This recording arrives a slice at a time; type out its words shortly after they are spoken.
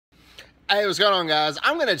Hey, what's going on, guys?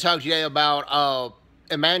 I'm going to talk to you today about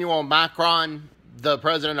Emmanuel Macron, the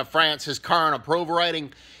president of France, his current approval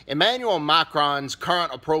rating. Emmanuel Macron's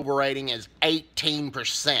current approval rating is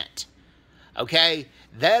 18%. Okay?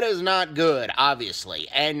 That is not good, obviously.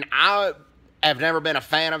 And I have never been a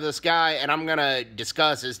fan of this guy, and I'm going to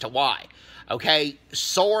discuss as to why. Okay?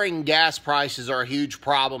 Soaring gas prices are a huge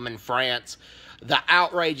problem in France. The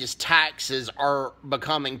outrageous taxes are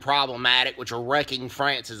becoming problematic, which are wrecking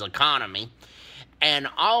France's economy. And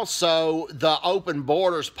also, the open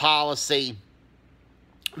borders policy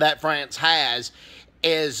that France has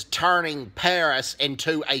is turning Paris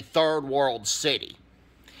into a third world city.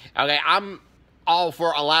 Okay, I'm all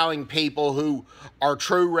for allowing people who are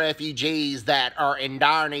true refugees that are in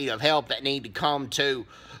dire need of help that need to come to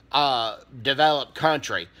developed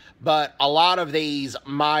country. But a lot of these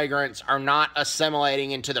migrants are not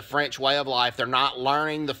assimilating into the French way of life. They're not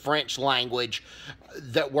learning the French language.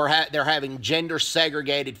 They're having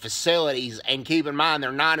gender-segregated facilities. And keep in mind,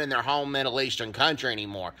 they're not in their home Middle Eastern country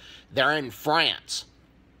anymore. They're in France.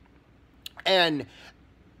 And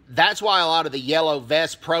that's why a lot of the yellow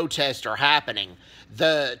vest protests are happening.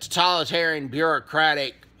 The totalitarian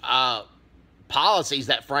bureaucratic policies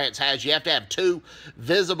that France has, you have to have 2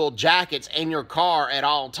 visible jackets in your car at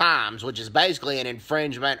all times, which is basically an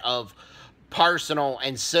infringement of personal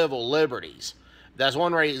and civil liberties. That's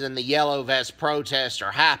one reason the yellow vest protests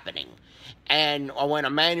are happening. And when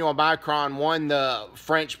Emmanuel Macron won the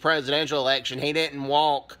French presidential election, he didn't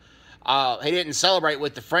celebrate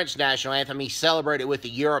with the French national anthem. He celebrated with the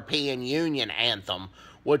European Union anthem,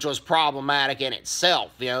 which was problematic in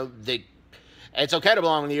itself. You know, it's okay to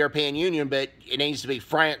belong in the European Union, but it needs to be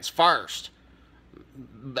France first.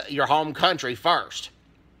 Your home country first.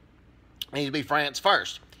 It needs to be France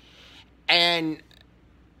first. And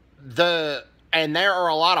there are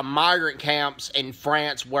a lot of migrant camps in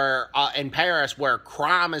France in Paris, where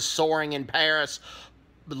crime is soaring in Paris.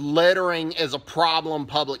 Littering is a problem.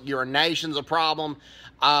 Public urination's a problem.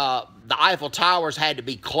 The Eiffel Towers had to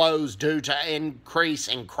be closed due to increase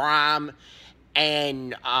in crime.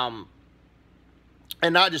 And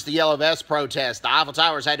not just the yellow vest protests. The Eiffel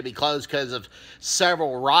Towers had to be closed because of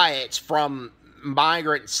several riots from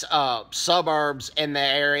migrant suburbs in the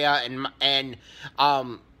area and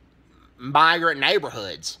migrant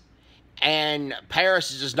neighborhoods. And Paris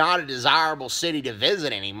is just not a desirable city to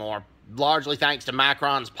visit anymore, largely thanks to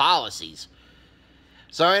Macron's policies.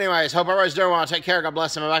 So anyways, hope everybody's doing well. Take care. God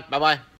bless them. Bye-bye.